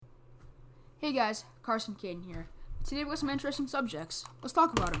Hey guys, Carson Caden here. Today we've got some interesting subjects. Let's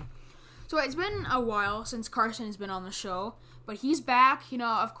talk about them. So it's been a while since Carson has been on the show, but he's back.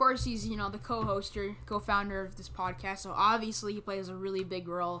 Of course he's, the co-hoster, co-founder of this podcast, so obviously he plays a really big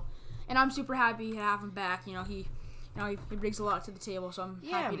role. And I'm super happy to have him back. He brings a lot to the table, so I'm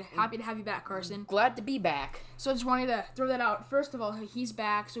happy to have you back, Carson. Glad to be back. So I just wanted to throw that out. First of all, he's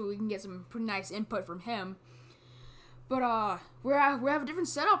back, so we can get some pretty nice input from him. But we have a different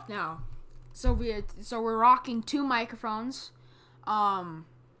setup now. So we're rocking two microphones. We got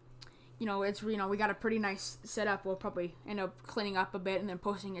a pretty nice setup. We'll probably end up cleaning up a bit and then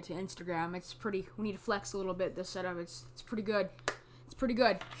posting it to Instagram. We need to flex a little bit this setup. It's pretty good. It's pretty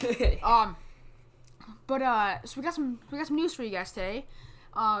good. So we got some news for you guys today.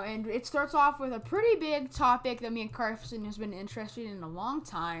 And it starts off with a pretty big topic that me and Carson has been interested in a long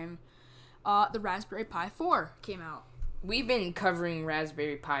time. The Raspberry Pi 4 came out. We've been covering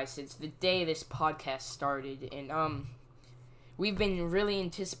Raspberry Pi since the day this podcast started, and we've been really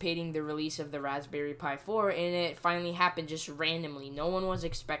anticipating the release of the Raspberry Pi 4, and it finally happened just randomly. No one was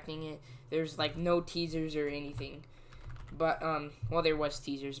expecting it. There's no teasers or anything. But there was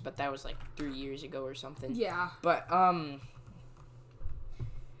teasers, but that was 3 years ago or something. Yeah. But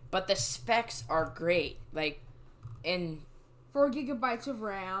the specs are great. 4 gigabytes of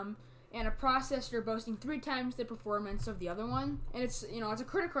RAM. And a processor boasting 3 times the performance of the other one. And it's a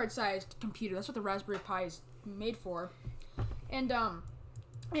credit card sized computer. That's what the Raspberry Pi is made for. And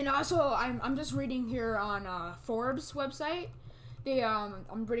also I'm just reading here on Forbes website.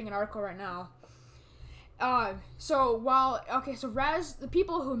 I'm reading an article right now. The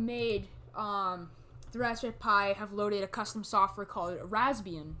people who made the Raspberry Pi have loaded a custom software called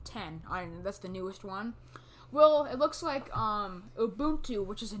Raspbian 10. That's the newest one. Well, it looks like Ubuntu,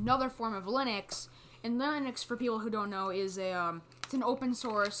 which is another form of Linux, and Linux, for people who don't know, is it's an open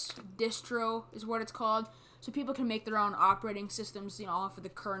source distro, is what it's called. So people can make their own operating systems, off of the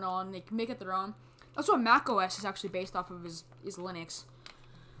kernel, and they can make it their own. That's what Mac OS is actually based off of is Linux.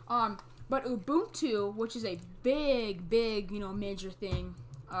 But Ubuntu, which is a big, major thing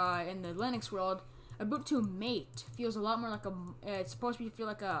in the Linux world, Ubuntu Mate feels a lot more it's supposed to feel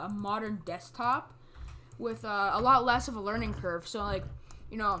like a modern desktop, with a lot less of a learning curve. So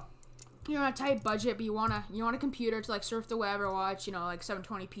you're on a tight budget, but you want a computer to surf the web or watch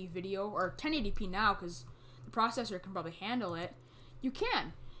 720p video or 1080p now, because the processor can probably handle it. You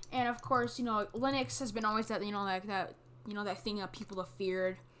can, and of course Linux has been always that that thing that people have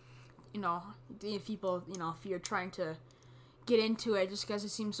feared. People fear trying to get into it just because it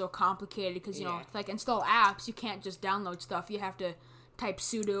seems so complicated. Because to install apps, you can't just download stuff. You have to type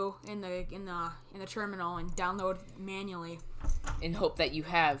sudo in the terminal and download manually. And hope that you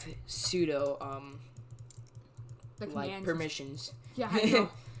have sudo permissions. Yeah,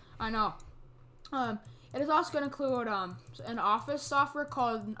 I know. It is also going to include an Office software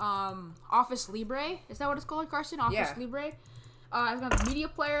called Office Libre. Is that what it's called, Carson? Office Libre. It's going to have a media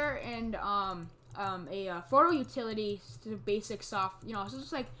player and a photo utility, basic soft.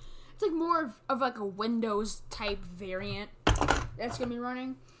 So it's more of a Windows type variant that's going to be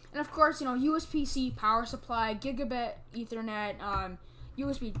running. And of course, USB-C power supply, gigabit Ethernet,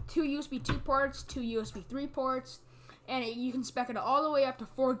 two USB 2 ports, 2 USB 3 ports, and you can spec it all the way up to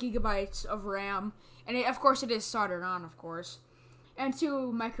 4 gigabytes of RAM. And of course, it is soldered on, of course, and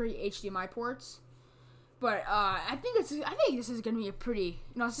 2 micro HDMI ports. But I think this is going to be a pretty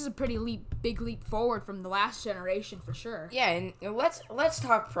big leap forward from the last generation for sure. Yeah, and let's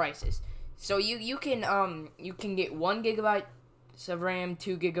talk prices. So you can get 1 gigabyte of RAM,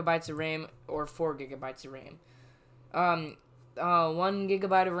 2 gigabytes of RAM, or 4 gigabytes of RAM. 1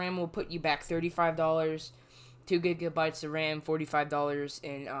 gigabyte of RAM will put you back $35. 2 gigabytes of RAM, $45,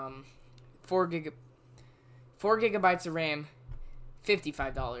 and 4 gigabytes of RAM,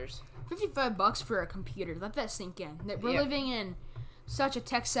 $55. $55 for a computer. Let that sink in. We're living in such a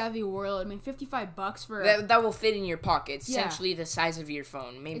tech-savvy world. I mean, $55 for that will fit in your pocket. Essentially the size of your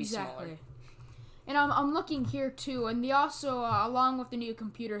phone, maybe smaller. And I'm looking here too, and they also, along with the new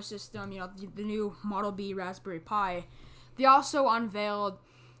computer system, the new Model B Raspberry Pi, they also unveiled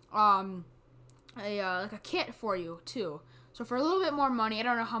a kit for you too. So for a little bit more money, I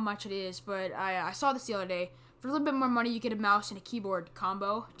don't know how much it is, but I saw this the other day. For a little bit more money, you get a mouse and a keyboard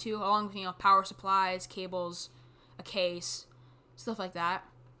combo too, along with power supplies, cables, a case, stuff like that.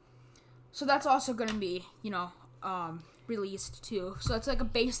 So that's also going to be released too. So it's a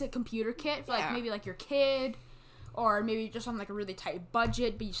basic computer kit for maybe your kid, or maybe just on a really tight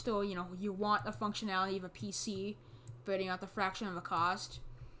budget, but you still you want the functionality of a PC, but at the fraction of the cost.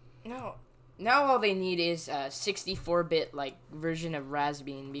 now all they need is a 64-bit like version of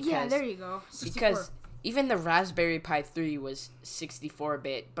Raspbian because there you go. 64. Because even the Raspberry Pi 3 was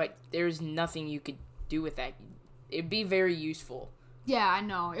 64-bit, but there's nothing you could do with that. It'd be very useful. Yeah, I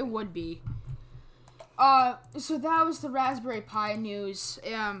know it would be. So that was the Raspberry Pi news.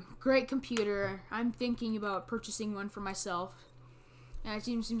 Great computer. I'm thinking about purchasing one for myself. And it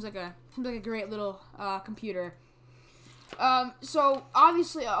seems like a great little computer. So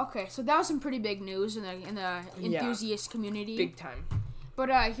obviously, okay. So that was some pretty big news in the enthusiast community. Big time. But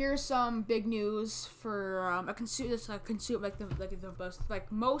here's some big news for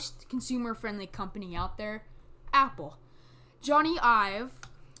most consumer friendly company out there, Apple. Johnny Ive,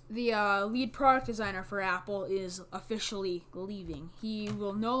 the lead product designer for Apple, is officially leaving. He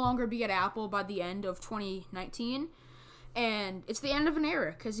will no longer be at Apple by the end of 2019, and it's the end of an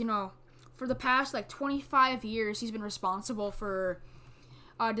era because for the past 25 years he's been responsible for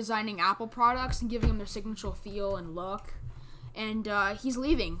designing Apple products and giving them their signature feel and look. And he's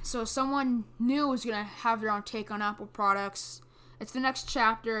leaving, so someone new is gonna have their own take on Apple products. It's the next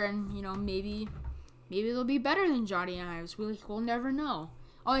chapter, and maybe they'll be better than Johnny Ives. We'll never know.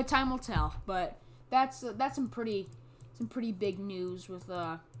 Only time will tell. But that's some pretty big news with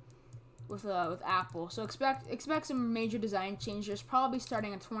Apple. So expect some major design changes, probably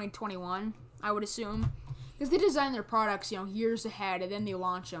starting in 2021, I would assume, because they design their products years ahead and then they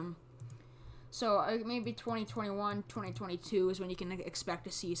launch them. So maybe 2021, 2022 is when you can expect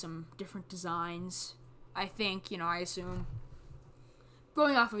to see some different designs. I think, I assume.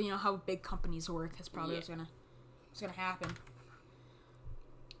 Going off of, how big companies work, that's probably what's gonna happen.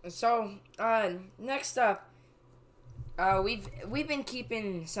 So, next up, we've been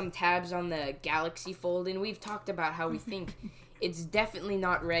keeping some tabs on the Galaxy Fold, and we've talked about how we think it's definitely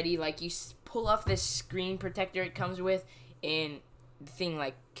not ready. Like, you pull off this screen protector it comes with, and the thing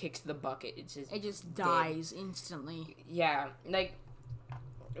kicks the bucket. It just dies instantly. Yeah,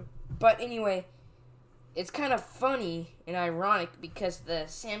 but anyway, it's kind of funny and ironic because the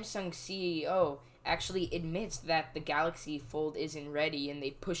Samsung CEO actually admits that the Galaxy Fold isn't ready and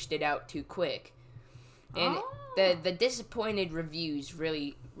they pushed it out too quick, and the disappointed reviews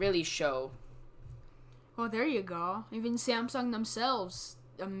really show. Well, there you go. Even Samsung themselves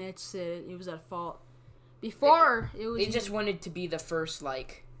admits it was at fault. Before it was, they just wanted to be the first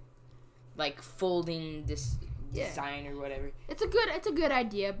folding this design or whatever. It's a good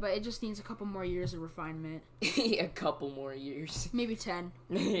idea, but it just needs a couple more years of refinement. A couple more years, maybe 10.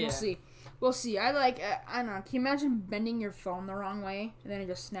 Yeah. We'll see. I don't know. Can you imagine bending your phone the wrong way and then it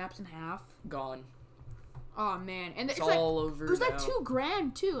just snaps in half? Gone. Oh man, and it's all over. It was now.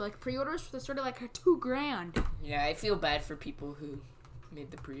 $2,000 too. Pre-orders started $2,000. Yeah, I feel bad for people who made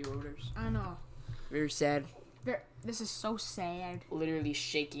the pre-orders. I know. Very sad. This is so sad. Literally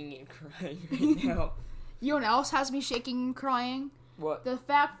shaking and crying right now. You know what else has me shaking and crying? What? The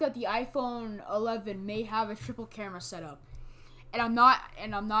fact that the iPhone 11 may have a triple camera setup, and I'm not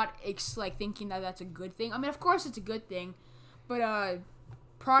thinking that that's a good thing. I mean, of course it's a good thing, but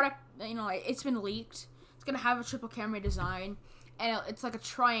product, it's been leaked. It's gonna have a triple camera design, and it's like a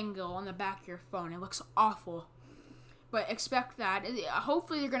triangle on the back of your phone. It looks awful. But expect that.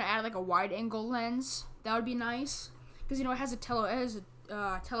 Hopefully they're gonna add a wide angle lens. That would be nice, because it has a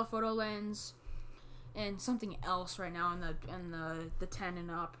telephoto lens and something else right now in the 10 and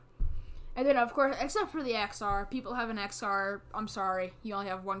up. And then of course, except for the XR, people have an XR. I'm sorry, you only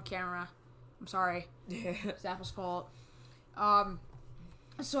have one camera. I'm sorry. It's Apple's fault.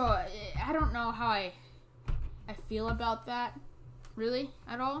 So I don't know how I feel about that, really,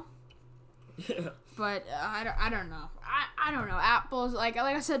 at all. Yeah. But I don't know. I don't know. Apple's like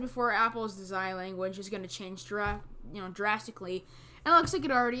I said before, Apple's design language is going to change drastically, and it looks like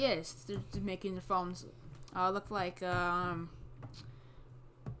it already is. They're making the phones look like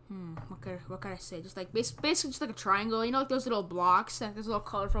what could I say? Just basically just like a triangle. Those little blocks, those little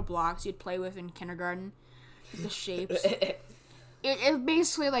colorful blocks you'd play with in kindergarten. The shapes. It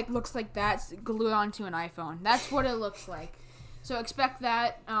basically looks like that glued onto an iPhone. That's what it looks like. So expect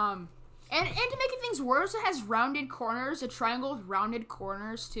that. And to make things worse, it has rounded corners, a triangle with rounded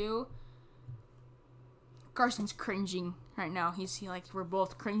corners too. Carson's cringing right now. We're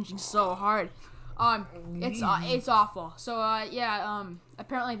both cringing so hard. It's awful. So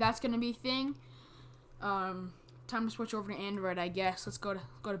apparently that's gonna be a thing. Time to switch over to Android, I guess. Let's go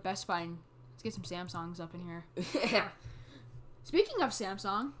to Best Buy and let's get some Samsungs up in here. Speaking of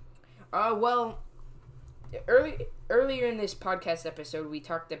Samsung, earlier in this podcast episode, we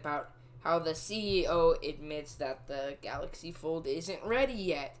talked about how the CEO admits that the Galaxy Fold isn't ready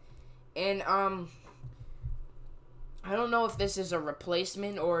yet. And I don't know if this is a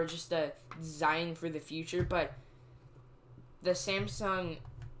replacement or just a design for the future, but the Samsung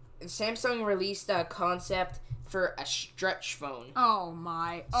released a concept for a stretch phone. Oh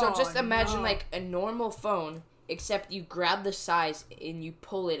my. So just imagine no. like a normal phone, except you grab the size and you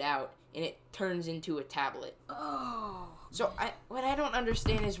pull it out and it turns into a tablet. Oh. So what I don't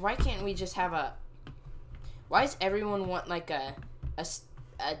understand is why can't we just have why does everyone want like a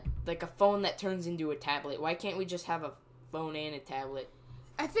phone that turns into a tablet? Why can't we just have a phone and a tablet?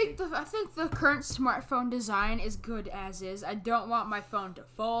 I think the current smartphone design is good as is. I don't want my phone to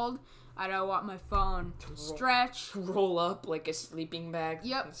fold. I don't want my phone to stretch. Roll up like a sleeping bag.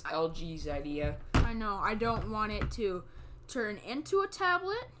 Yep. It's LG's idea. I know. I don't want it to turn into a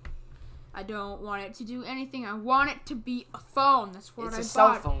tablet. I don't want it to do anything. I want it to be a phone. That's what I bought. It's a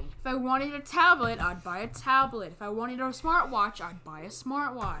cell phone. If I wanted a tablet, I'd buy a tablet. If I wanted a smartwatch, I'd buy a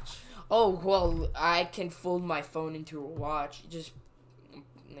smartwatch. Oh, well, I can fold my phone into a watch. You just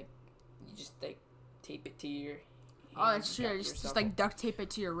tape it to your hand. Oh, that's true. Just like duct tape it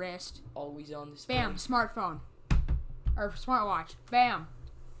to your wrist. Always on display. Bam, smartphone. Or smartwatch. Bam.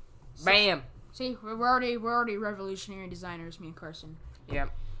 Bam. See, we're already revolutionary designers, me and Carson.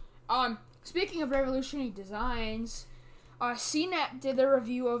 Yep. Speaking of revolutionary designs, CNET did a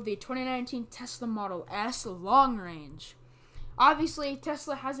review of the 2019 Tesla Model S long range. Obviously,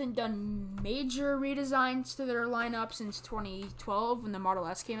 Tesla hasn't done major redesigns to their lineup since 2012 when the Model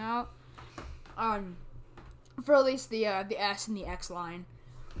S came out. For at least the S and the X line.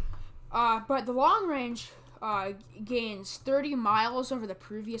 But the long range gains 30 miles over the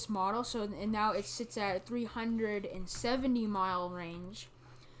previous model, and now it sits at 370 mile range.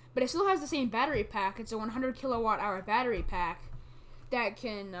 But it still has the same battery pack. It's a 100 kilowatt hour battery pack that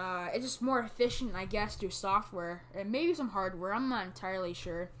can, it's just more efficient, I guess, through software and maybe some hardware. I'm not entirely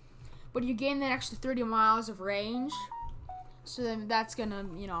sure. But you gain that extra 30 miles of range. So then that's gonna,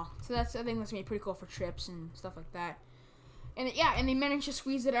 I think that's gonna be pretty cool for trips and stuff like that. And and they managed to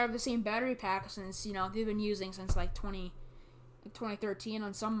squeeze it out of the same battery pack since, they've been using since like 2013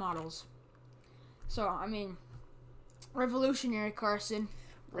 on some models. So, I mean, revolutionary, Carson.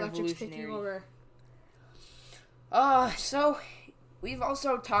 Electric's taking over. So we've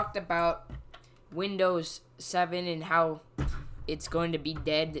also talked about Windows 7 and how it's going to be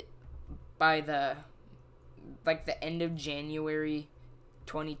dead by the end of January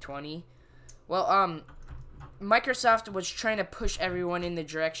 2020. Well, Microsoft was trying to push everyone in the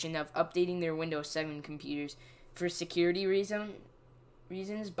direction of updating their Windows 7 computers for security reasons.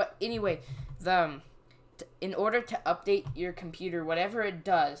 But anyway, in order to update your computer, whatever it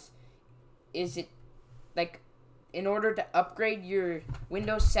does, in order to upgrade your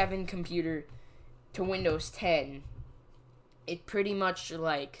Windows 7 computer to Windows 10, it pretty much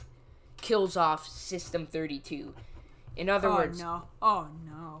kills off System 32. In other words, oh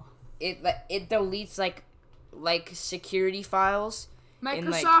no, it deletes security files.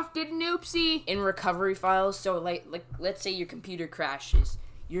 Microsoft did an oopsie in recovery files. So let's say your computer crashes,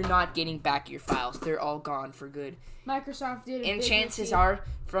 you're not getting back your files. They're all gone for good. Microsoft did. And chances are,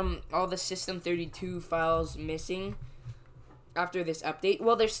 from all the System 32 files missing after this update,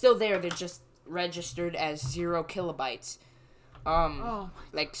 well, they're still there. They're just registered as 0 kilobytes.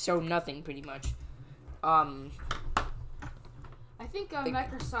 So nothing pretty much. I think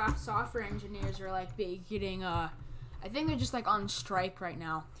Microsoft software engineers are getting I think they're just on strike right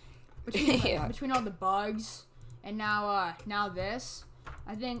now. Between all the bugs and now this.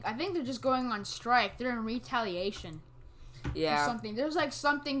 I think they're just going on strike. They're in retaliation. Yeah. Something. There's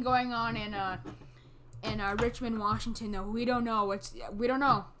something going on in Richmond, Washington. Though we don't know. We don't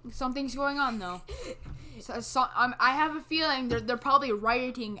know. Something's going on though. I have a feeling they're probably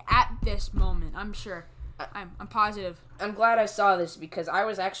rioting at this moment. I'm sure. I'm positive. I'm glad I saw this because I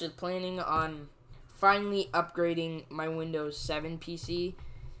was actually planning on finally upgrading my Windows 7 PC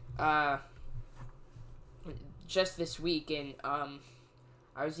just this week, and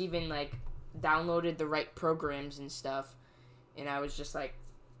I was even downloaded the right programs and stuff, and I was just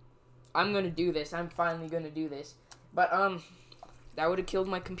I'm gonna do this. I'm finally gonna do this. But that would have killed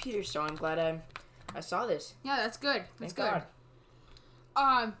my computer, so I'm glad I saw this. Yeah, that's good. That's Thank good.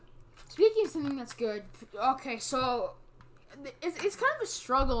 God. Speaking of something that's good, okay, so it's kind of a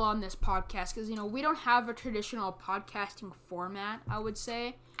struggle on this podcast because we don't have a traditional podcasting format. I would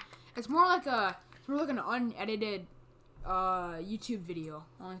say it's more like an unedited YouTube video,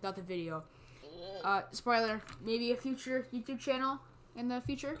 only without the video. Spoiler: maybe a future YouTube channel in the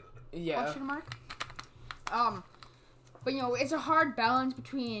future. Yeah. Question mark. But it's a hard balance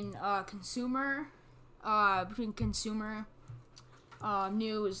between consumer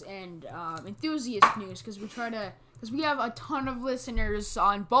news and enthusiast news because we try to because we have a ton of listeners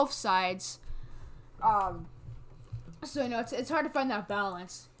on both sides. So it's hard to find that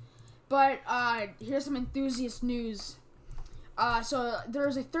balance. But here's some enthusiast news. So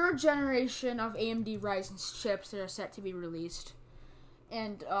there's a third generation of AMD Ryzen chips that are set to be released,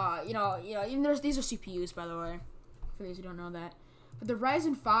 and these are CPUs, by the way, for those who don't know that. But the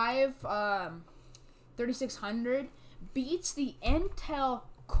Ryzen 5 3600 beats the Intel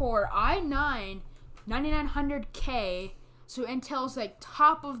Core i9 9900K, so Intel's like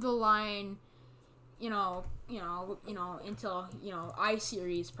top of the line, Intel i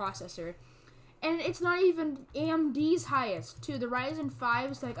series processor. And it's not even AMD's highest, too. The Ryzen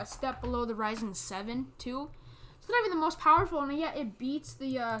 5 is like a step below the Ryzen 7, too. It's not even the most powerful, and yet it beats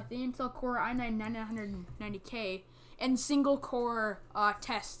the Intel Core i9 9990K in single core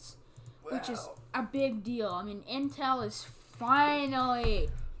tests, which is a big deal. I mean, Intel is finally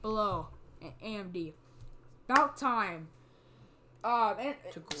below AMD. About time. And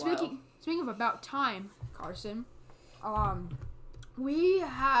speaking of about time, Carson, we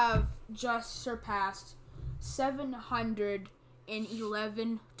have just surpassed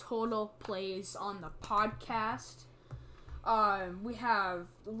 711 total plays on the podcast. We have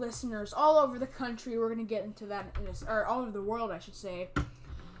listeners all over the country. We're going to get into that or all over the world, I should say.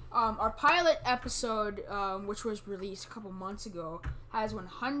 Our pilot episode, which was released a couple months ago, has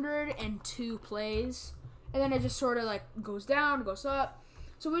 102 plays. And then it just sort of like goes down, goes up.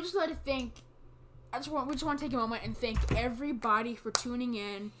 So we just like to thank... we just want to take a moment and thank everybody for tuning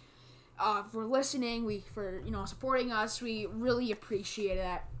in, for listening, for supporting us. We really appreciate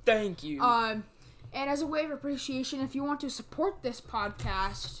that. Thank you. And as a way of appreciation, if you want to support this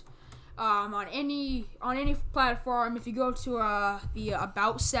podcast, on any platform, if you go to the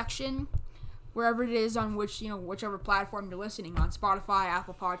About section, wherever it is on whichever platform you're listening on, Spotify,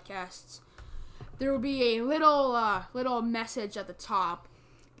 Apple Podcasts, there will be a little message at the top.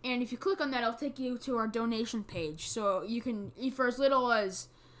 And if you click on that, it'll take you to our donation page. So you can, for as little as,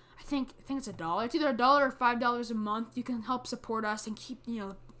 I think it's $1. It's either $1 or $5 a month. You can help support us and keep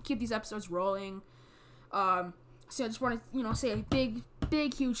these episodes rolling. So I just want to, say a big,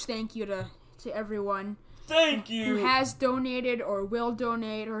 huge thank you to everyone. Thank you. Who has donated or will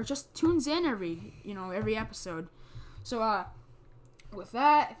donate or just tunes in every episode. So with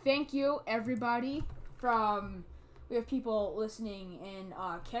that, thank you everybody We have people listening in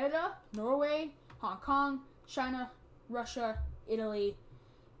Canada, Norway, Hong Kong, China, Russia, Italy,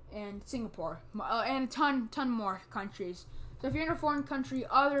 and Singapore, and a ton more countries. So if you're in a foreign country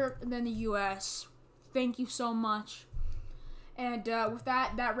other than the U.S., thank you so much. And with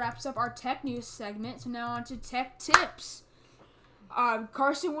that wraps up our tech news segment. So now on to tech tips.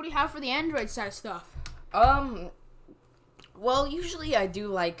 Carson, what do you have for the Android side of stuff? Well, usually I do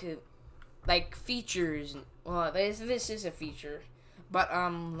like features. Well, this is a feature, but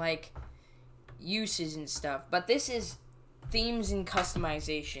like uses and stuff. But this is themes and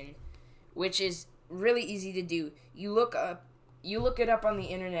customization, which is really easy to do. You look it up on the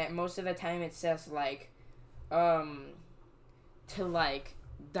internet. Most of the time, it says to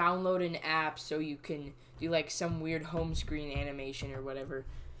download an app so you can do some weird home screen animation or whatever.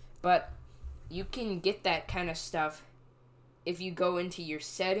 But you can get that kind of stuff if you go into your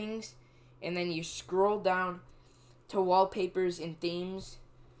settings. And then you scroll down to wallpapers, themes,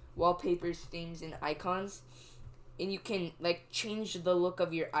 and icons. And you can, change the look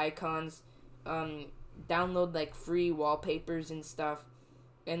of your icons, download, free wallpapers and stuff.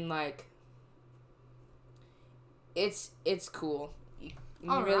 And, it's cool. You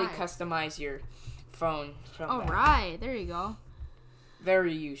really customize your phone from that. Alright, there you go.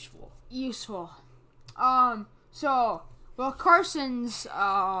 Very useful.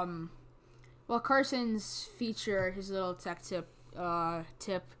 Carson's feature, his little tech tip,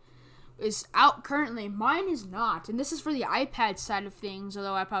 is out currently. Mine is not, and this is for the iPad side of things.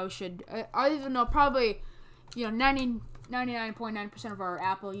 Although I probably should, I even know probably, 99.9% of our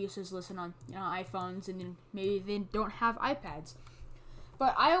Apple users listen on iPhones, and then maybe they don't have iPads.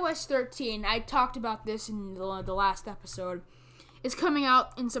 But iOS 13, I talked about this in the last episode, is coming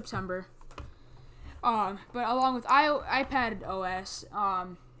out in September. But along with iPad OS,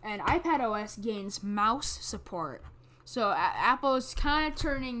 and iPad OS gains mouse support. So Apple is kind of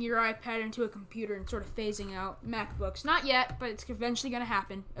turning your iPad into a computer and sort of phasing out MacBooks. Not yet, but it's eventually going to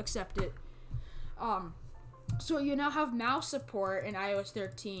happen. Accept it. So you now have mouse support in iOS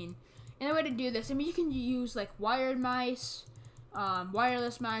 13. And the way to do this, you can use wired mice,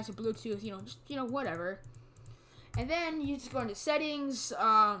 wireless mice, or Bluetooth, whatever. And then you just go into settings,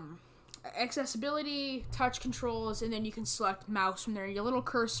 accessibility, touch controls, and then you can select mouse from there. Your little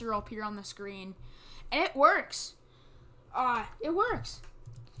cursor will appear on the screen, and it works. It works.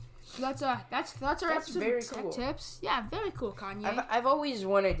 So that's our episode very of Tech cool. Tips. Yeah, very cool, Kanye. I've always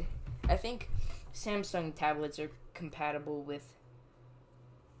wanted. I think Samsung tablets are compatible with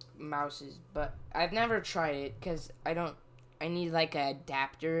mouses, but I've never tried it because I need like an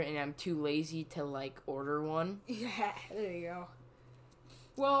adapter, and I'm too lazy to like order one. Yeah, there you go.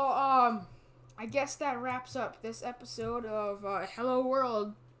 Well, I guess that wraps up this episode of Hello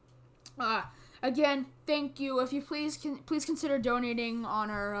World. Again, thank you. If you please consider donating on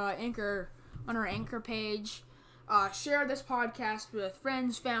our Anchor page. Share this podcast with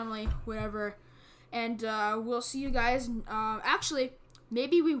friends, family, whatever, and we'll see you guys. Actually,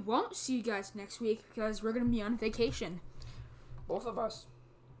 maybe we won't see you guys next week because we're gonna be on vacation. Both of us.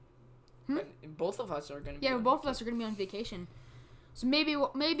 Both of us are gonna. Yeah, both of us are gonna be on vacation. So maybe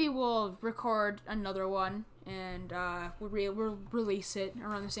we'll record another one and we'll release it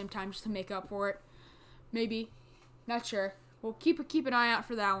around the same time just to make up for it. Maybe, not sure. We'll keep an eye out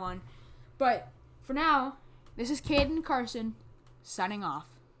for that one. But for now, this is Caden Carson signing off.